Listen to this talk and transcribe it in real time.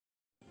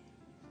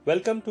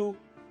Welcome to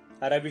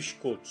Aravish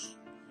Quotes.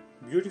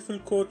 Beautiful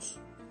quotes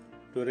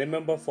to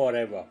remember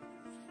forever.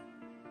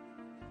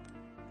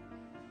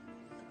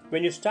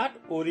 When you start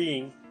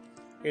worrying,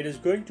 it is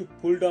going to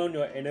pull down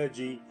your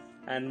energy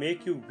and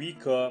make you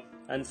weaker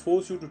and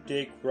force you to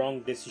take wrong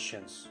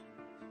decisions.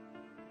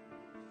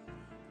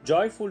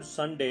 Joyful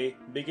Sunday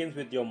begins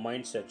with your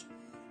mindset.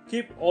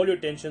 Keep all your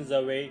tensions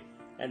away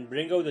and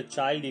bring out the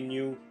child in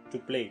you to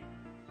play.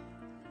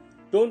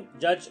 Don't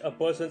judge a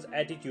person's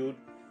attitude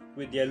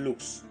with their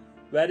looks.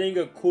 Wearing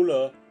a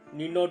cooler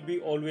need not be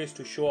always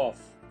to show off.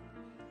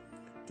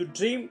 To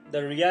dream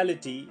the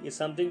reality is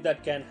something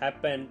that can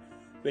happen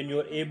when you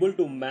are able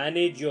to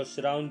manage your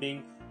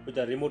surrounding with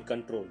a remote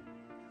control.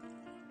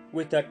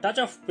 With a touch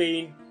of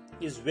pain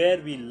is where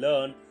we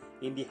learn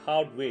in the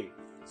hard way.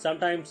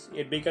 Sometimes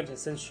it becomes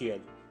essential.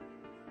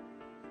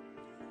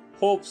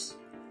 Hopes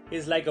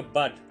is like a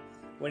bud.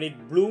 When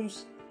it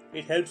blooms,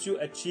 it helps you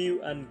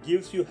achieve and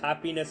gives you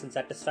happiness and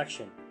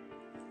satisfaction.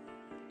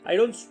 I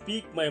don't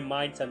speak my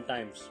mind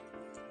sometimes.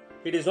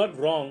 It is not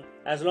wrong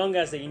as long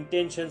as the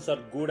intentions are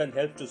good and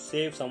help to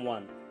save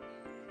someone.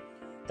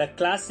 The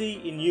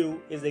classy in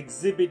you is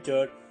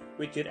exhibited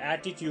with your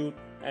attitude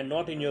and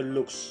not in your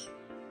looks.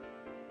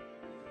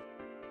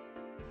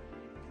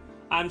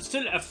 I am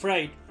still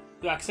afraid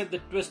to accept the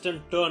twist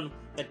and turn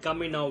that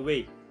come in our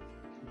way.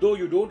 Though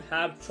you don't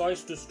have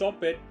choice to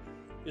stop it,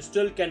 you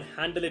still can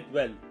handle it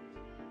well.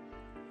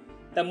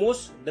 The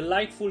most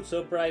delightful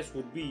surprise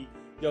would be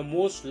your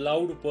most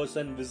loved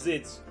person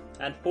visits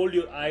and hold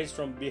your eyes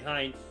from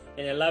behind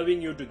and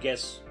allowing you to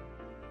guess.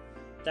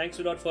 Thanks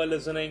a lot for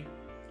listening.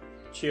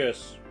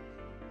 Cheers.